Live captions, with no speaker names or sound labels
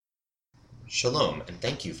Shalom, and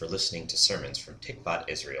thank you for listening to sermons from Tikvat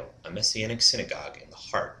Israel, a Messianic synagogue in the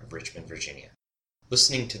heart of Richmond, Virginia.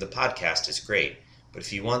 Listening to the podcast is great, but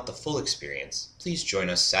if you want the full experience, please join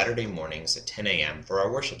us Saturday mornings at 10 a.m. for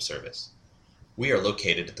our worship service. We are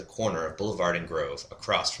located at the corner of Boulevard and Grove,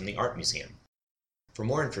 across from the Art Museum. For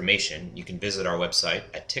more information, you can visit our website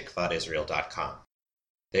at tikvatisrael.com.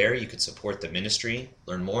 There you can support the ministry,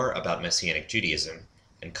 learn more about Messianic Judaism,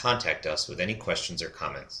 and contact us with any questions or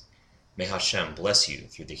comments. May Hashem bless you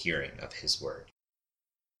through the hearing of His word.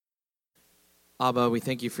 Abba, we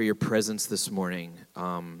thank you for your presence this morning.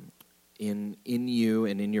 In you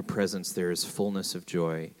and in your presence there is fullness of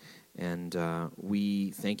joy, and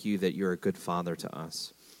we thank you that you're a good Father to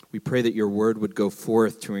us. We pray that your word would go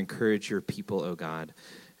forth to encourage your people, O God,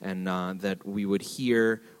 and that we would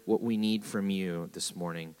hear what we need from you this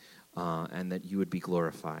morning, and that you would be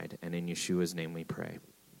glorified. And in Yeshua's name we pray.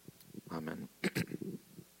 Amen.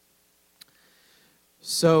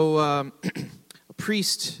 So, a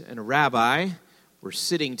priest and a rabbi were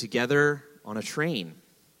sitting together on a train.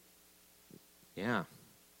 Yeah,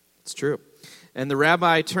 it's true. And the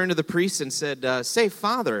rabbi turned to the priest and said, say,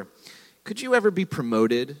 Father, could you ever be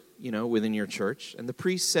promoted, within your church? And the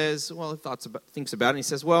priest says, well, thinks about it, and he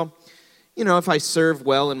says, well, if I serve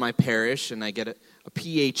well in my parish and I get a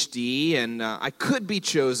PhD and I could be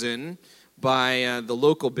chosen by the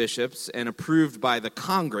local bishops and approved by the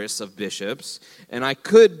Congress of Bishops, and I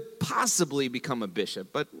could possibly become a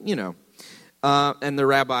bishop, but, and the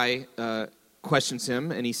rabbi questions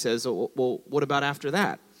him, and he says, well, what about after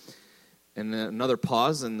that? And another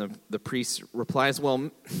pause, and the priest replies, well,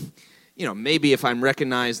 maybe if I'm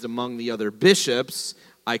recognized among the other bishops,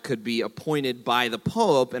 I could be appointed by the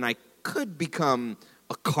Pope, and I could become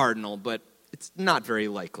a cardinal, but it's not very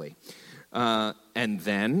likely. And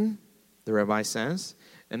then, the rabbi says,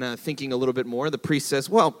 and thinking a little bit more, the priest says,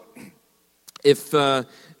 well, if the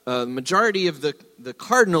majority of the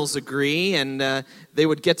cardinals agree and they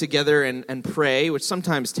would get together and pray, which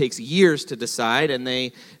sometimes takes years to decide, and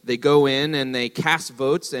they go in and they cast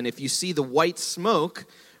votes, and if you see the white smoke,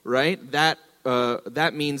 right, that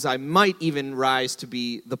means I might even rise to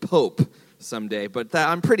be the Pope someday, but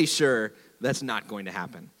I'm pretty sure that's not going to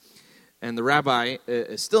happen. And the rabbi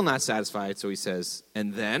is still not satisfied, so he says,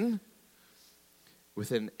 and then,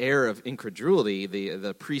 with an air of incredulity,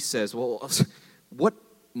 the priest says, well, what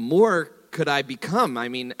more could I become? I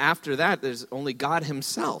mean, after that, there's only God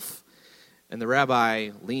himself. And the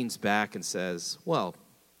rabbi leans back and says, well,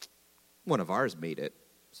 one of ours made it.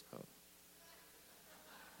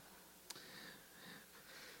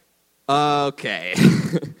 Okay.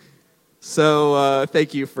 So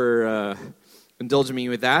thank you for indulging me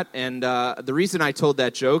with that. And the reason I told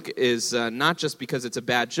that joke is not just because it's a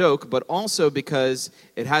bad joke, but also because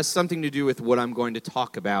it has something to do with what I'm going to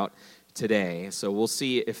talk about today. So we'll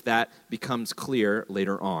see if that becomes clear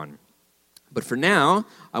later on. But for now,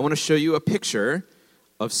 I want to show you a picture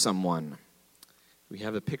of someone. We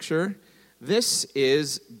have a picture. This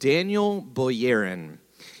is Daniel Boyarin.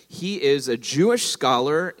 He is a Jewish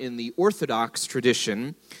scholar in the Orthodox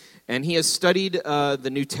tradition, and he has studied the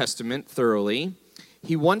New Testament thoroughly.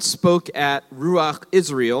 He once spoke at Ruach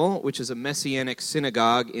Israel, which is a Messianic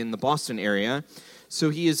synagogue in the Boston area, so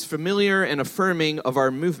he is familiar and affirming of our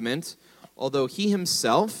movement, although he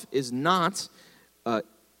himself is not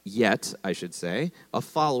yet, I should say, a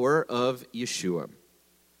follower of Yeshua.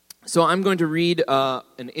 So I'm going to read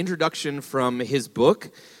an introduction from his book.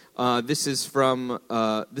 This is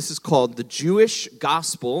called The Jewish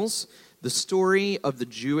Gospels, the Story of the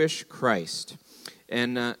Jewish Christ.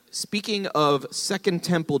 And speaking of Second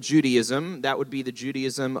Temple Judaism, that would be the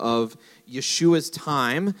Judaism of Yeshua's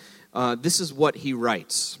time, this is what he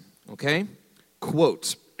writes, okay?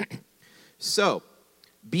 Quote, so,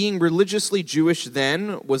 being religiously Jewish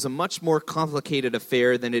then was a much more complicated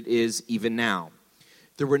affair than it is even now.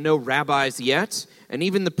 There were no rabbis yet, and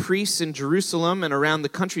even the priests in Jerusalem and around the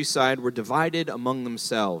countryside were divided among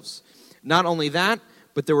themselves. Not only that,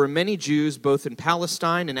 but there were many Jews both in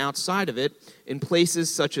Palestine and outside of it, in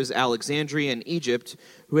places such as Alexandria and Egypt,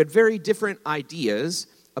 who had very different ideas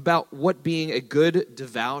about what being a good,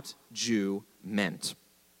 devout Jew meant.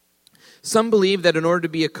 Some believed that in order to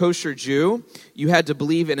be a kosher Jew, you had to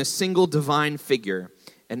believe in a single divine figure,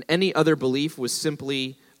 and any other belief was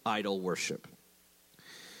simply idol worship.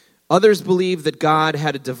 Others believed that God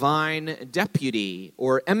had a divine deputy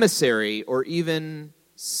or emissary or even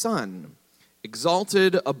son,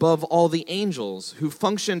 exalted above all the angels, who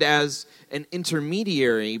functioned as an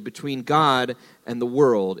intermediary between God and the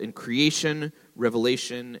world in creation,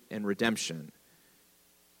 revelation, and redemption.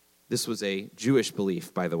 This was a Jewish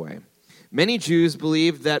belief, by the way. Many Jews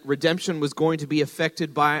believed that redemption was going to be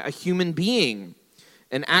effected by a human being,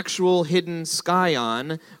 an actual hidden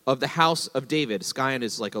scion of the house of David. Scion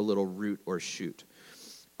is like a little root or shoot.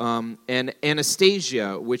 And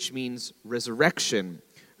Anastasia, which means resurrection,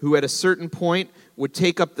 who at a certain point would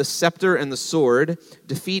take up the scepter and the sword,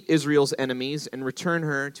 defeat Israel's enemies, and return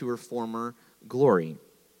her to her former glory.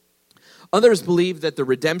 Others believed that the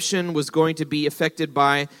redemption was going to be effected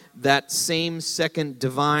by that same second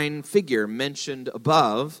divine figure mentioned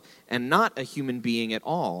above, and not a human being at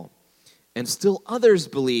all. And still others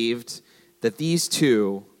believed that these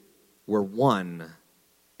two were one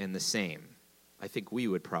and the same. I think we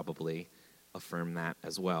would probably affirm that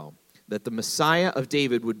as well. That the Messiah of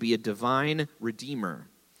David would be a divine redeemer.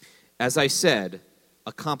 As I said,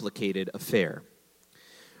 a complicated affair.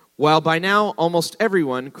 While by now almost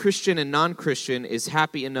everyone, Christian and non-Christian, is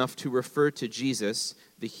happy enough to refer to Jesus,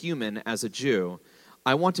 the human, as a Jew,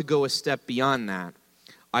 I want to go a step beyond that.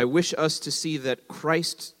 I wish us to see that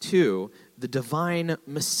Christ, too, the divine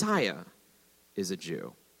Messiah, is a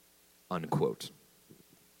Jew. Unquote.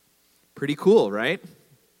 Pretty cool, right?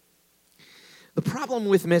 The problem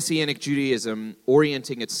with Messianic Judaism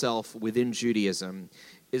orienting itself within Judaism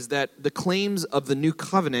is that the claims of the New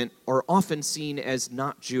Covenant are often seen as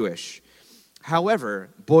not Jewish. However,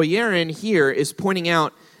 Boyarin here is pointing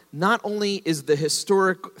out not only is the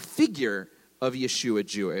historic figure of Yeshua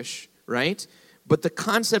Jewish, right, but the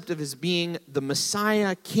concept of his being the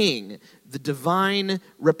Messiah King, the divine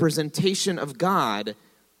representation of God,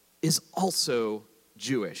 is also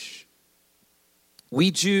Jewish.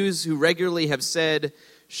 We Jews who regularly have said,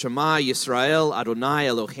 Shema Yisrael, Adonai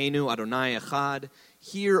Eloheinu, Adonai Echad,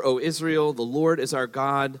 Hear, O Israel, the Lord is our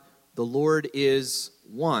God, the Lord is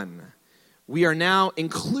one. We are now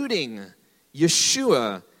including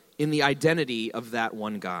Yeshua in the identity of that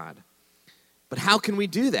one God. But how can we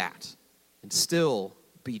do that and still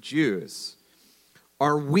be Jews?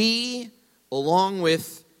 Are we, along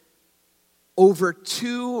with over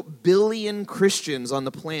 2 billion Christians on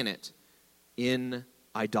the planet, in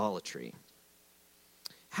idolatry?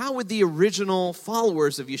 How would the original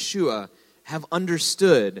followers of Yeshua have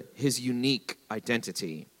understood his unique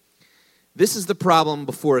identity? This is the problem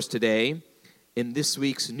before us today in this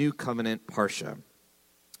week's New Covenant Parsha.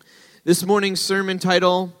 This morning's sermon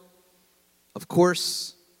title, of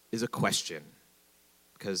course, is a question,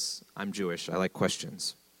 because I'm Jewish, I like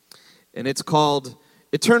questions. And it's called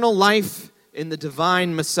Eternal Life in the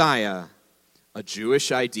Divine Messiah, a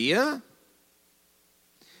Jewish idea?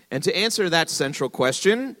 And to answer that central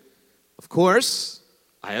question, of course,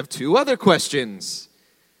 I have 2 other questions.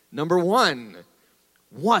 Number 1,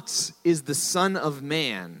 what is the Son of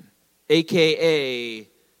Man, a.k.a.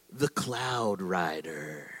 the Cloud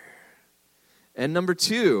Rider? And number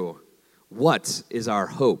 2, what is our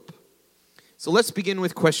hope? So let's begin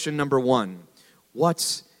with question number 1.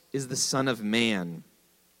 What is the Son of Man?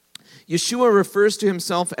 Yeshua refers to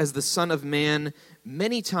himself as the Son of Man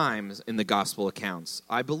many times in the gospel accounts.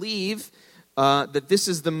 I believe that this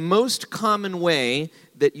is the most common way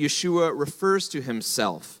that Yeshua refers to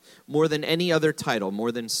himself, more than any other title,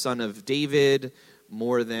 more than Son of David,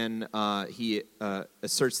 more than he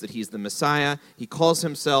asserts that he's the Messiah. He calls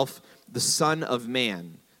himself the Son of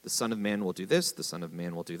Man. The Son of Man will do this, the Son of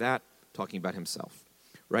Man will do that, talking about himself.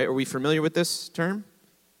 Right? Are we familiar with this term?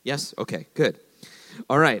 Yes? Okay, good.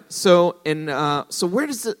 All right, so where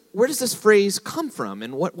does this phrase come from,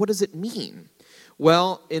 and what does it mean?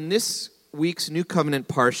 Well, in this week's New Covenant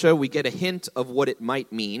Parsha, we get a hint of what it might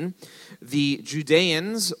mean. The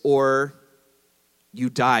Judeans, or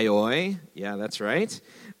Judaioi, yeah, that's right,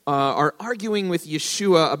 are arguing with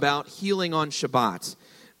Yeshua about healing on Shabbat.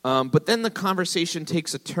 But then the conversation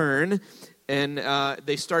takes a turn, and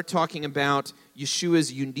they start talking about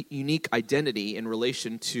Yeshua's unique identity in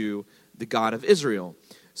relation to the God of Israel.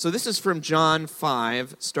 So this is from John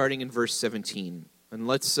 5, starting in verse 17. And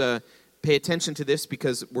let's pay attention to this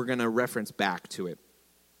because we're going to reference back to it.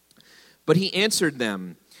 But he answered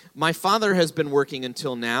them, My Father has been working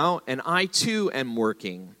until now, and I too am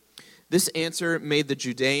working. This answer made the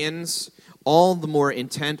Judeans all the more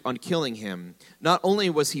intent on killing him. Not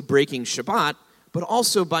only was he breaking Shabbat, but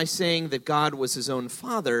also by saying that God was his own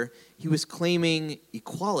Father, he was claiming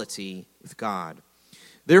equality with God.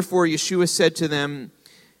 Therefore, Yeshua said to them,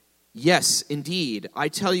 Yes, indeed, I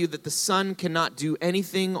tell you that the Son cannot do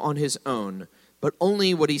anything on his own, but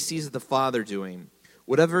only what he sees the Father doing.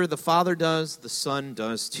 Whatever the Father does, the Son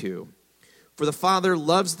does too. For the Father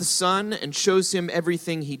loves the Son and shows him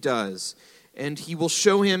everything he does, and he will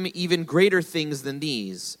show him even greater things than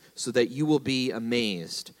these, so that you will be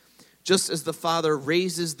amazed. Just as the Father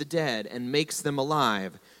raises the dead and makes them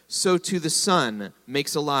alive, so too the Son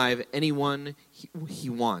makes alive anyone he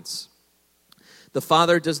wants. The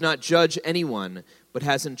Father does not judge anyone, but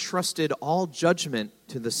has entrusted all judgment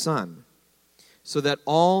to the Son, so that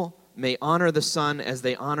all may honor the Son as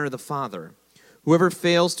they honor the Father. Whoever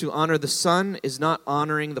fails to honor the Son is not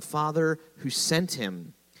honoring the Father who sent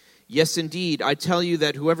him. Yes, indeed, I tell you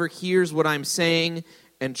that whoever hears what I'm saying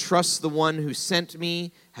and trusts the one who sent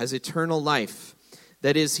me has eternal life.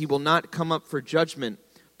 That is, he will not come up for judgment,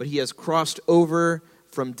 but he has crossed over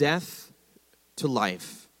from death to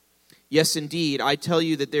life. Yes, indeed, I tell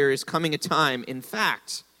you that there is coming a time, in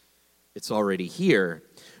fact, it's already here,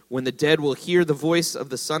 when the dead will hear the voice of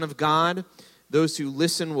the Son of God. Those who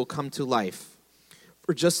listen will come to life.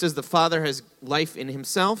 For just as the Father has life in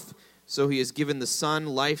himself, so he has given the Son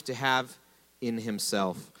life to have in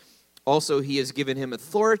himself. Also, he has given him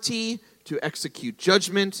authority to execute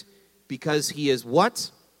judgment, because he is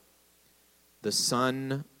what? The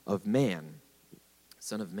Son of Man.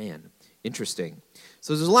 Son of Man. Interesting.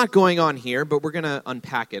 So there's a lot going on here, but we're going to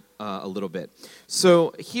unpack it a little bit.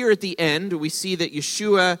 So here at the end, we see that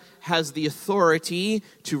Yeshua has the authority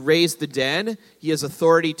to raise the dead. He has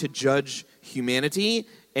authority to judge humanity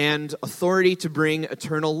and authority to bring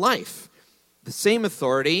eternal life. The same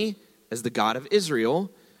authority as the God of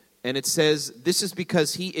Israel. And it says this is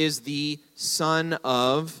because he is the Son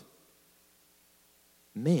of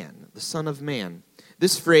Man. The Son of Man.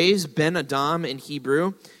 This phrase, Ben Adam in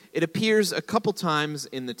Hebrew, it appears a couple times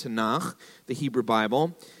in the Tanakh, the Hebrew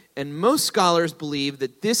Bible, and most scholars believe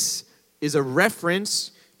that this is a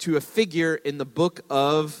reference to a figure in the book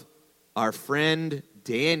of our friend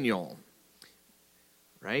Daniel,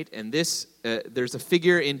 right? And this, there's a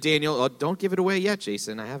figure in Daniel. Oh, don't give it away yet,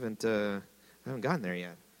 Jason. I haven't gotten there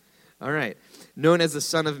yet. All right, known as the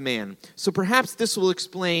Son of Man. So perhaps this will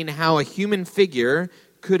explain how a human figure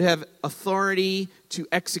could have authority to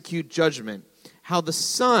execute judgment. How the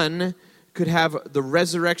Son could have the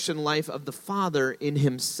resurrection life of the Father in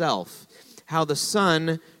himself. How the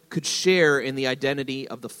Son could share in the identity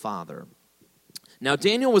of the Father. Now,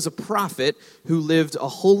 Daniel was a prophet who lived a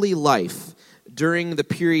holy life during the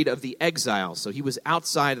period of the exile. So he was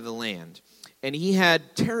outside of the land. And he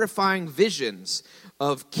had terrifying visions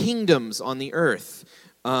of kingdoms on the earth.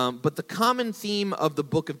 But the common theme of the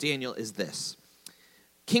book of Daniel is this.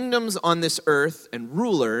 Kingdoms on this earth and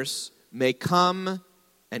rulers may come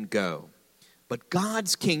and go. But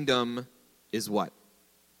God's kingdom is what?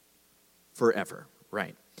 Forever,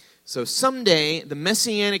 right? So someday the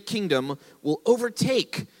Messianic kingdom will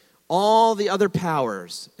overtake all the other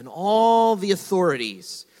powers and all the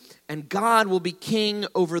authorities. And God will be king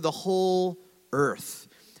over the whole earth.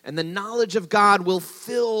 And the knowledge of God will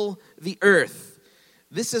fill the earth.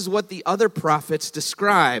 This is what the other prophets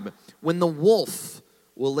describe when the wolf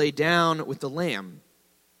will lay down with the lamb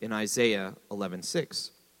in Isaiah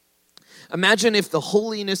 11:6. Imagine if the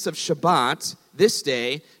holiness of Shabbat this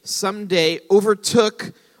day someday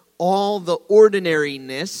overtook all the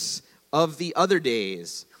ordinariness of the other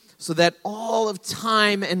days, so that all of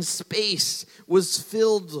time and space was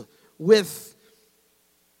filled with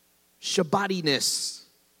Shabbatiness,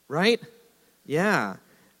 right? Yeah.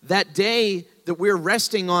 That day that we're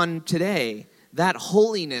resting on today, that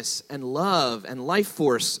holiness and love and life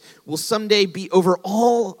force will someday be over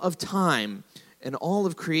all of time and all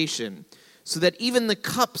of creation, so that even the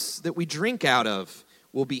cups that we drink out of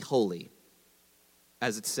will be holy,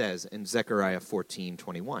 as it says in Zechariah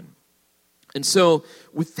 14:21. And so,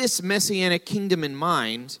 with this Messianic kingdom in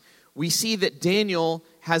mind, we see that Daniel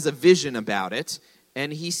has a vision about it,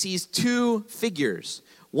 and he sees two figures.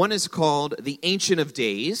 One is called the Ancient of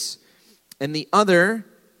Days, and the other,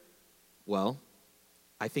 well,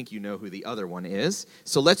 I think you know who the other one is.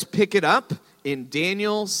 So let's pick it up in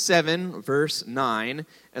Daniel 7, verse 9,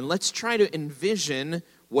 and let's try to envision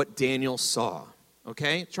what Daniel saw.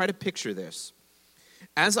 Okay? Try to picture this.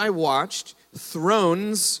 As I watched,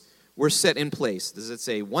 thrones were set in place. Does it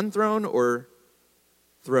say one throne or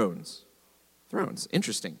thrones? Thrones.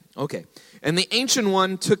 Interesting. Okay. And the Ancient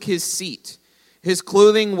One took his seat. His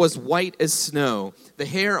clothing was white as snow. The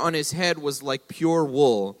hair on his head was like pure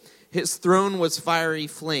wool. His throne was fiery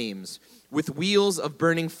flames, with wheels of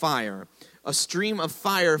burning fire. A stream of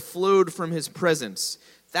fire flowed from his presence.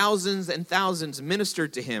 Thousands and thousands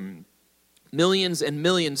ministered to him. Millions and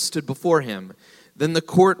millions stood before him. Then the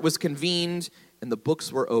court was convened, and the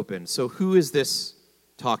books were opened. So who is this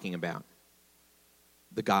talking about?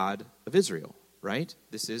 The God of Israel, right?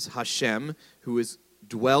 This is Hashem, who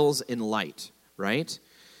dwells in light, right?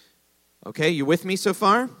 Okay, you with me so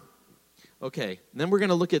far? Okay, and then we're going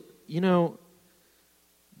to look at,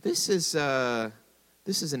 this is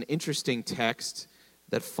an interesting text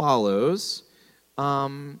that follows,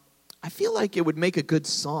 I feel like it would make a good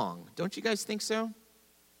song. Don't you guys think so?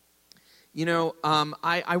 You know,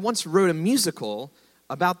 I once wrote a musical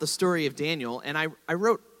about the story of Daniel, and I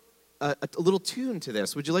wrote a little tune to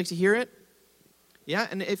this. Would you like to hear it? Yeah,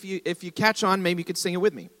 and if you catch on, maybe you could sing it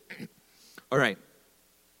with me. All right,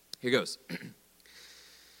 here goes.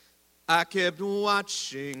 I kept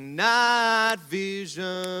watching night visions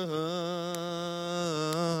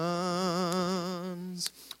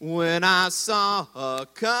when I saw her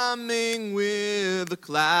coming with the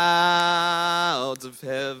clouds of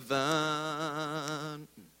heaven.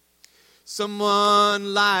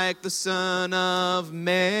 Someone like the Son of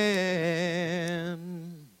Man.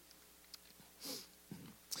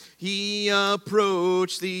 He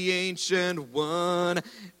approached the Ancient One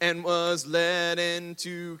and was led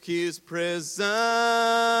into his presence.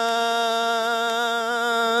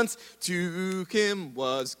 To him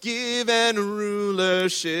was given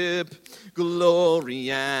rulership,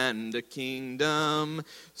 glory, and a kingdom,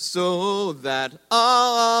 so that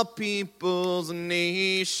all peoples,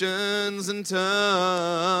 nations, and tongues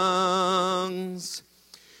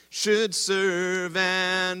should serve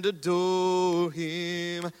and adore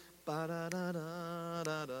him.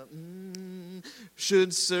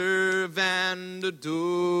 Should serve and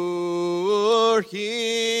adore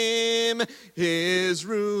him. His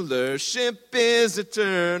rulership is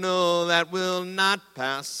eternal, that will not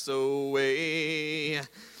pass away.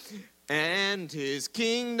 And his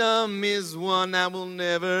kingdom is one that will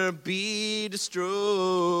never be destroyed.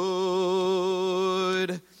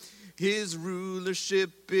 His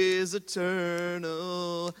rulership is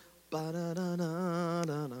eternal.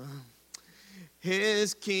 Ba-da-da-da-da-da.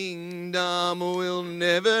 His kingdom will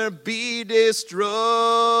never be destroyed.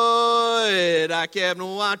 I kept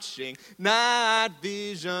watching night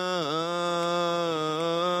visions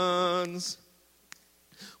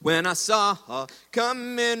when I saw her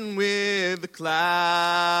coming with the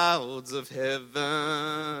clouds of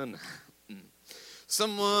heaven.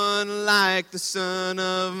 Someone like the Son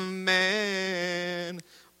of Man.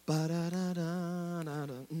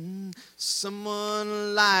 Ba-da-da-da-da-da.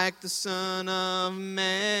 Someone like the Son of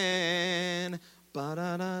Man.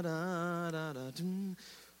 Ba-da-da-da-da-da.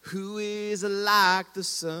 Who is like the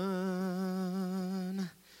Son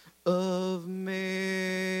of Man?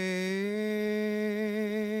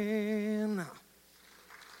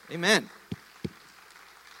 Amen.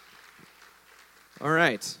 All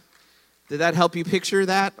right. Did that help you picture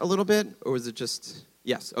that a little bit? Or was it just,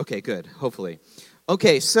 yes, okay, good, hopefully.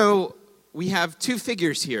 Okay, so we have two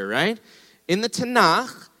figures here, right? In the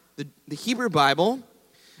Tanakh, the Hebrew Bible,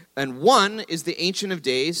 and one is the Ancient of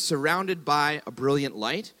Days surrounded by a brilliant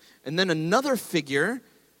light, and then another figure,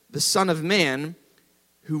 the Son of Man,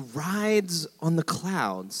 who rides on the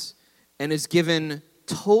clouds and is given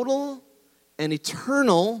total and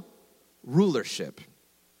eternal rulership.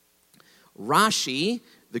 Rashi,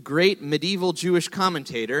 the great medieval Jewish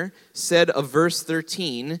commentator, said of verse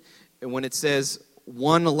 13, when it says,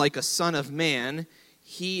 one like a son of man,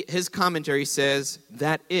 his commentary says,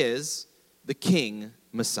 that is the King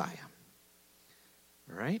Messiah.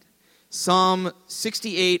 All right? Psalm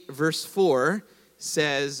 68, verse 4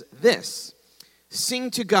 says this,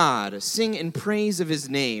 sing to God, sing in praise of his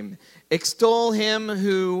name, extol him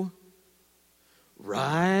who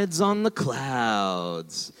rides on the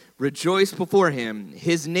clouds. Rejoice before him.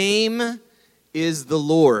 His name is the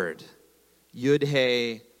Lord.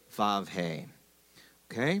 Yud-He, Vav-He.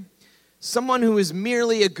 Okay? Someone who is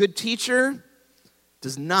merely a good teacher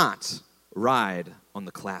does not ride on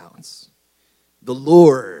the clouds. The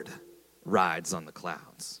Lord rides on the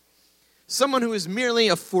clouds. Someone who is merely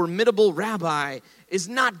a formidable rabbi is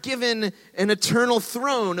not given an eternal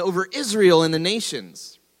throne over Israel and the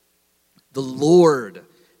nations. The Lord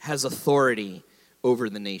has authority over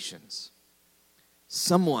the nations.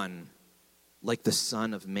 Someone like the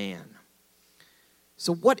Son of Man.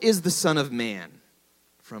 So what is the Son of Man?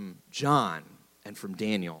 From John and from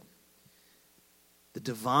Daniel. The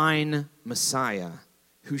divine Messiah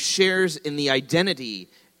who shares in the identity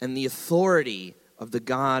and the authority of the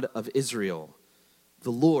God of Israel,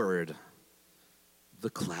 the Lord, the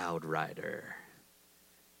Cloud Rider.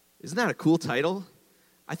 Isn't that a cool title?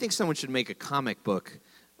 I think someone should make a comic book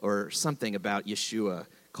or something about Yeshua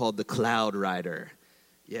called the Cloud Rider.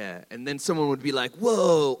 Yeah, and then someone would be like,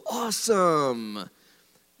 whoa, awesome.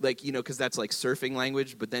 Like, you know, because that's like surfing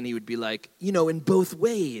language, but then he would be like, you know, in both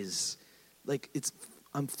ways. Like,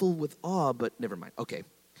 I'm full with awe, but never mind. Okay.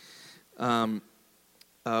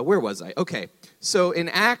 Where was I? Okay. So in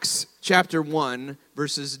Acts chapter 1,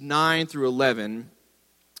 verses 9 through 11,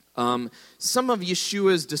 Some of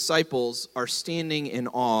Yeshua's disciples are standing in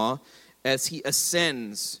awe as he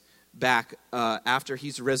ascends back after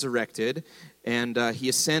he's resurrected, and he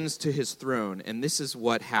ascends to his throne. And this is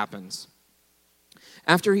what happens.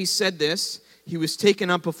 After he said this, he was taken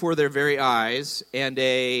up before their very eyes, and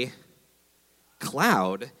a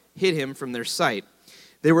cloud hid him from their sight.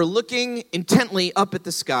 They were looking intently up at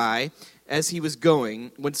the sky as he was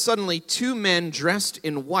going, when suddenly 2 men dressed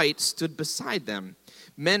in white stood beside them.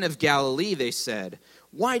 "Men of Galilee," they said,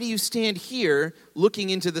 "why do you stand here looking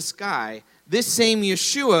into the sky? This same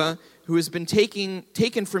Yeshua who has been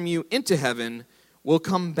taken from you into heaven will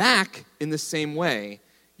come back in the same way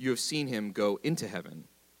you have seen him go into heaven."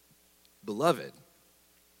 Beloved,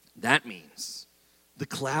 that means the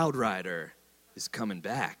cloud rider is coming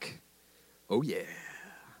back. Oh yeah.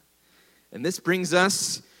 And this brings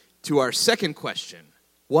us to our second question.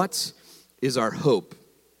 What is our hope?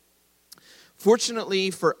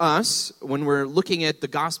 Fortunately for us, when we're looking at the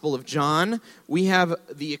Gospel of John, we have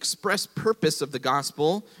the express purpose of the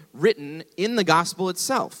Gospel written in the Gospel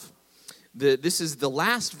itself. This is the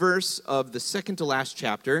last verse of the second to last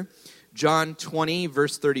chapter. John 20,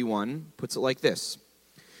 verse 31, puts it like this.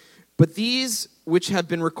 "But these which have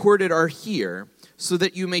been recorded are here, so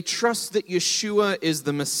that you may trust that Yeshua is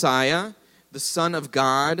the Messiah, the Son of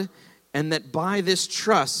God, and that by this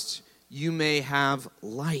trust you may have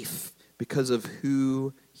life because of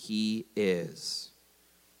who he is."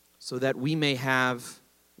 So that we may have,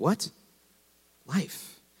 what?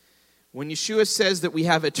 Life. When Yeshua says that we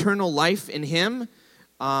have eternal life in him,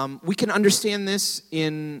 we can understand this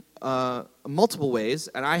in multiple ways,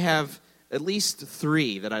 and I have at least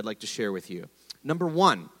 3 that I'd like to share with you. Number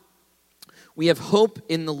 1, we have hope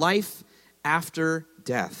in the life after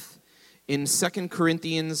death. In 2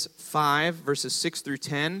 Corinthians 5, verses 6 through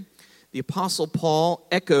 10, the Apostle Paul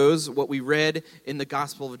echoes what we read in the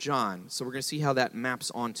Gospel of John. So we're going to see how that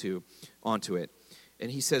maps onto it.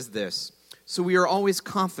 And he says this, "So we are always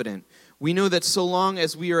confident. We know that so long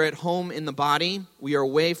as we are at home in the body, we are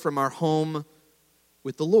away from our home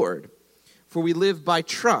with the Lord. For we live by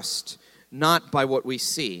trust, not by what we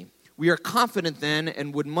see. We are confident then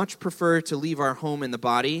and would much prefer to leave our home in the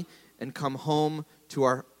body and come to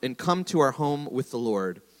our home with the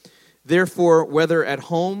Lord. Therefore, whether at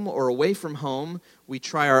home or away from home, we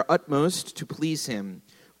try our utmost to please him.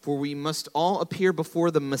 For we must all appear before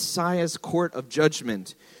the Messiah's court of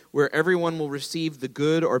judgment, where everyone will receive the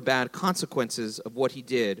good or bad consequences of what he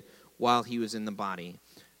did while he was in the body."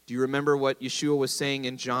 Do you remember what Yeshua was saying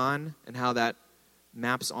in John and how that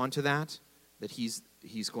maps onto that? That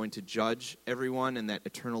he's going to judge everyone and that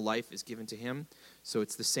eternal life is given to him. So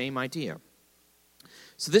it's the same idea.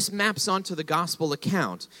 So this maps onto the gospel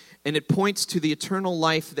account, and it points to the eternal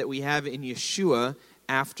life that we have in Yeshua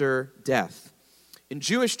after death. In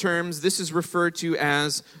Jewish terms, this is referred to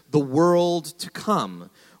as the world to come,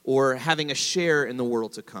 or having a share in the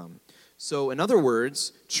world to come. So in other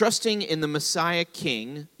words, trusting in the Messiah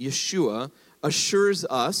King, Yeshua, assures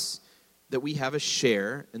us that we have a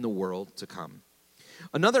share in the world to come.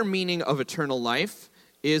 Another meaning of eternal life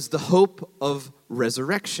is the hope of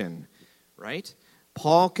resurrection, right?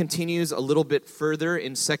 Paul continues a little bit further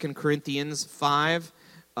in 2 Corinthians 5.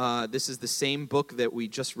 This is the same book that we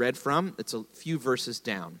just read from. It's a few verses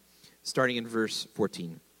down, starting in verse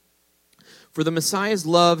 14. "For the Messiah's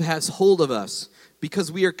love has hold of us,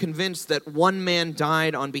 because we are convinced that one man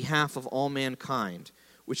died on behalf of all mankind,"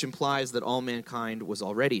 which implies that all mankind was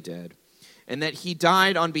already dead, "and that he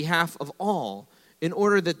died on behalf of all, in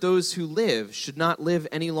order that those who live should not live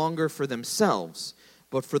any longer for themselves,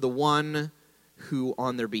 but for the one who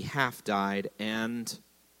on their behalf died and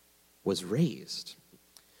was raised."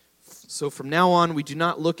 So from now on, we do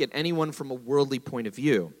not look at anyone from a worldly point of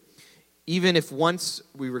view. Even if once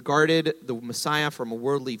we regarded the Messiah from a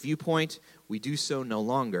worldly viewpoint, we do so no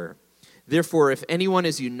longer. Therefore, if anyone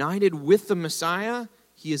is united with the Messiah,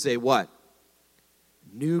 he is a what?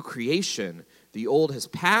 New creation. The old has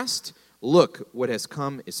passed. Look, what has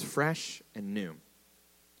come is fresh and new.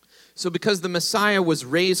 So because the Messiah was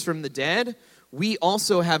raised from the dead, we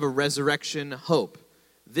also have a resurrection hope.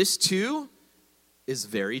 This too is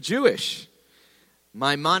very Jewish.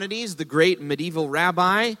 Maimonides, the great medieval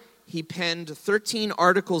rabbi, he penned 13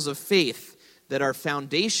 articles of faith that are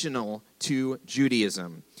foundational to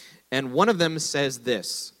Judaism. And one of them says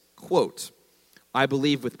this, quote, "I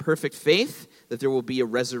believe with perfect faith that there will be a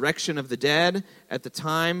resurrection of the dead at the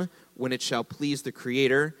time when it shall please the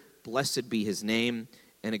Creator. Blessed be his name,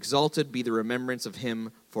 and exalted be the remembrance of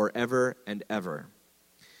him forever and ever."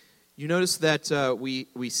 You notice that we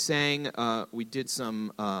did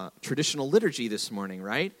some traditional liturgy this morning,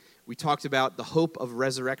 right? we talked about the hope of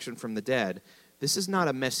resurrection from the dead. This is not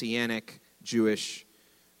a messianic Jewish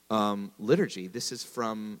liturgy. This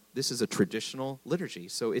is a traditional liturgy.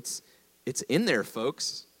 So it's in there,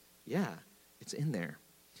 folks. Yeah, it's in there.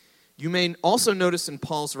 You may also notice in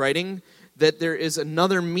Paul's writing that there is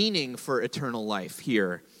another meaning for eternal life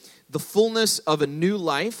here. The fullness of a new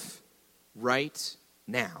life right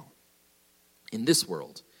now in this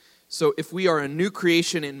world. So if we are a new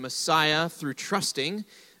creation in Messiah through trusting,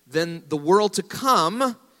 then the world to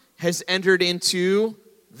come has entered into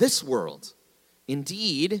this world.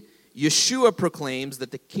 Indeed, Yeshua proclaims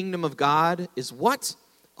that the kingdom of God is what?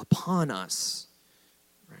 Upon us.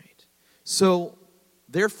 Right. So,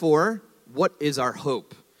 therefore, what is our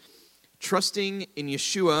hope? Trusting in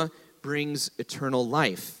Yeshua brings eternal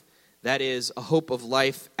life. That is a hope of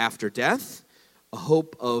life after death, a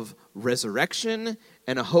hope of resurrection,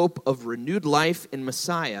 and a hope of renewed life in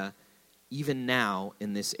Messiah, even now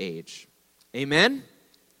in this age. Amen?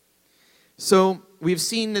 So, we've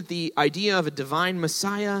seen that the idea of a divine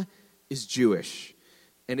Messiah is Jewish,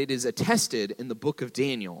 and it is attested in the book of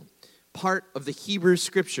Daniel, part of the Hebrew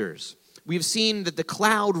Scriptures. We've seen that the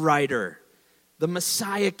cloud rider, the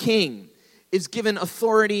Messiah King, is given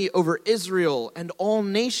authority over Israel and all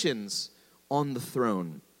nations on the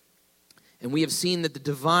throne. And we have seen that the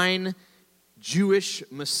divine Jewish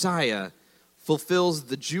Messiah fulfills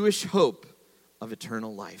the Jewish hope of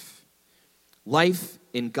eternal life. Life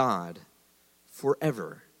in God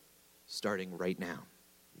forever, starting right now.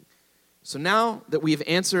 So now that we've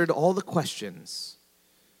answered all the questions,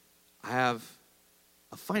 I have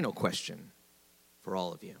a final question for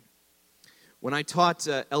all of you. When I taught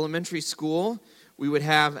elementary school, we would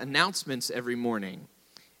have announcements every morning.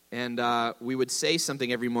 And we would say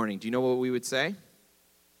something every morning. Do you know what we would say?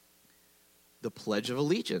 The Pledge of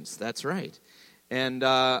Allegiance. That's right. And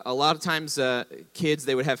a lot of times kids,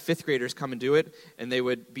 they would have fifth graders come and do it. And they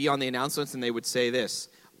would be on the announcements and they would say this: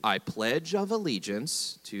 I pledge of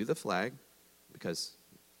allegiance to the flag. Because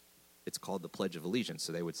it's called the Pledge of Allegiance.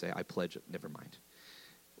 So they would say, I pledge, never mind.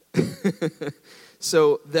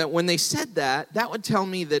 So that when they said that, that would tell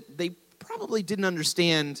me that they probably didn't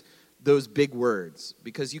understand those big words,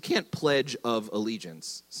 because you can't pledge of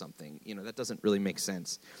allegiance something. That doesn't really make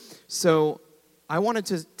sense. So I wanted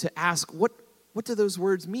to ask, what do those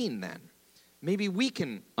words mean then? Maybe we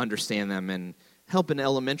can understand them and help an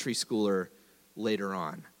elementary schooler later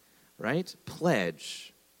on, right?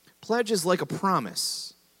 Pledge. Pledge is like a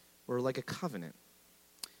promise or like a covenant.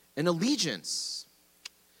 An allegiance,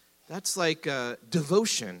 that's like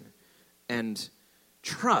devotion and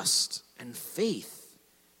trust and faith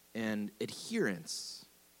and adherence.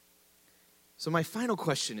 So my final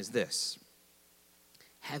question is this: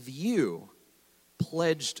 have you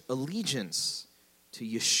pledged allegiance to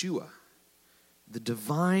Yeshua, the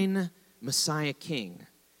divine Messiah King,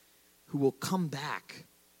 who will come back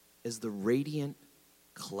as the radiant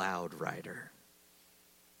cloud rider?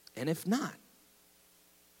 And if not,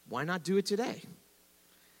 why not do it today?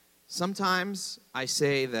 Sometimes I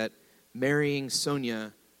say that marrying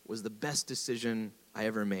Sonia was the best decision I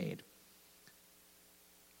ever made.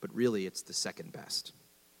 But really, it's the second best.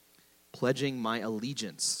 Pledging my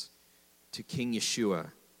allegiance to King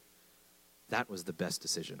Yeshua, that was the best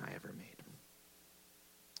decision I ever made.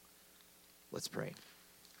 Let's pray.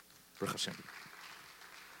 Baruch Hashem.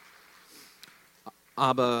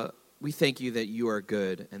 Abba, we thank you that you are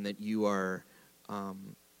good and that you are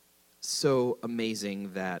so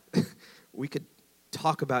amazing that we could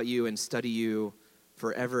talk about you and study you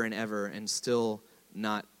forever and ever and still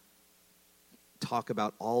not talk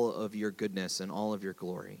about all of your goodness and all of your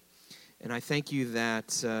glory. And I thank you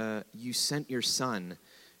that you sent your Son,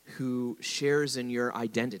 who shares in your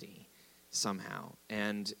identity somehow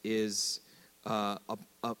and is a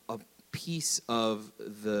piece of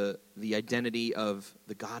the identity of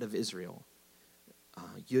the God of Israel,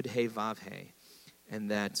 Yud He Vav He, and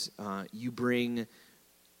that you bring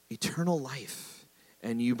eternal life,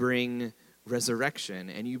 and you bring resurrection,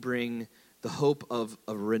 and you bring the hope of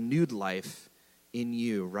a renewed life in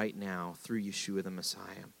you right now through Yeshua the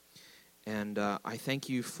Messiah. And I thank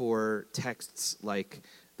you for texts like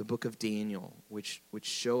the book of Daniel, which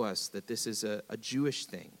show us that this is a Jewish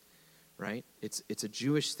thing, right? It's a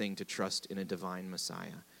Jewish thing to trust in a divine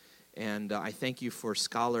Messiah. And I thank you for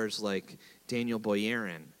scholars like Daniel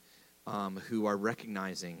Boyarin, who are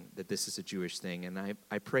recognizing that this is a Jewish thing. And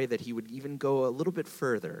I pray that he would even go a little bit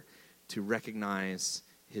further to recognize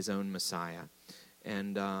his own Messiah.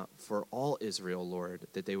 And for all Israel, Lord,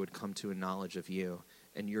 that they would come to a knowledge of you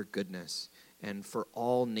and your goodness. And for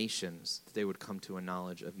all nations, that they would come to a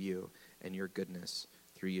knowledge of you and your goodness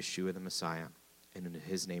through Yeshua the Messiah. And in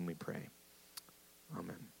his name we pray.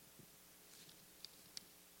 Amen.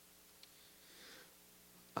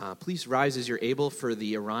 Please rise as you're able for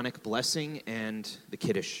the Aaronic blessing and the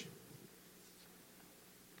Kiddush.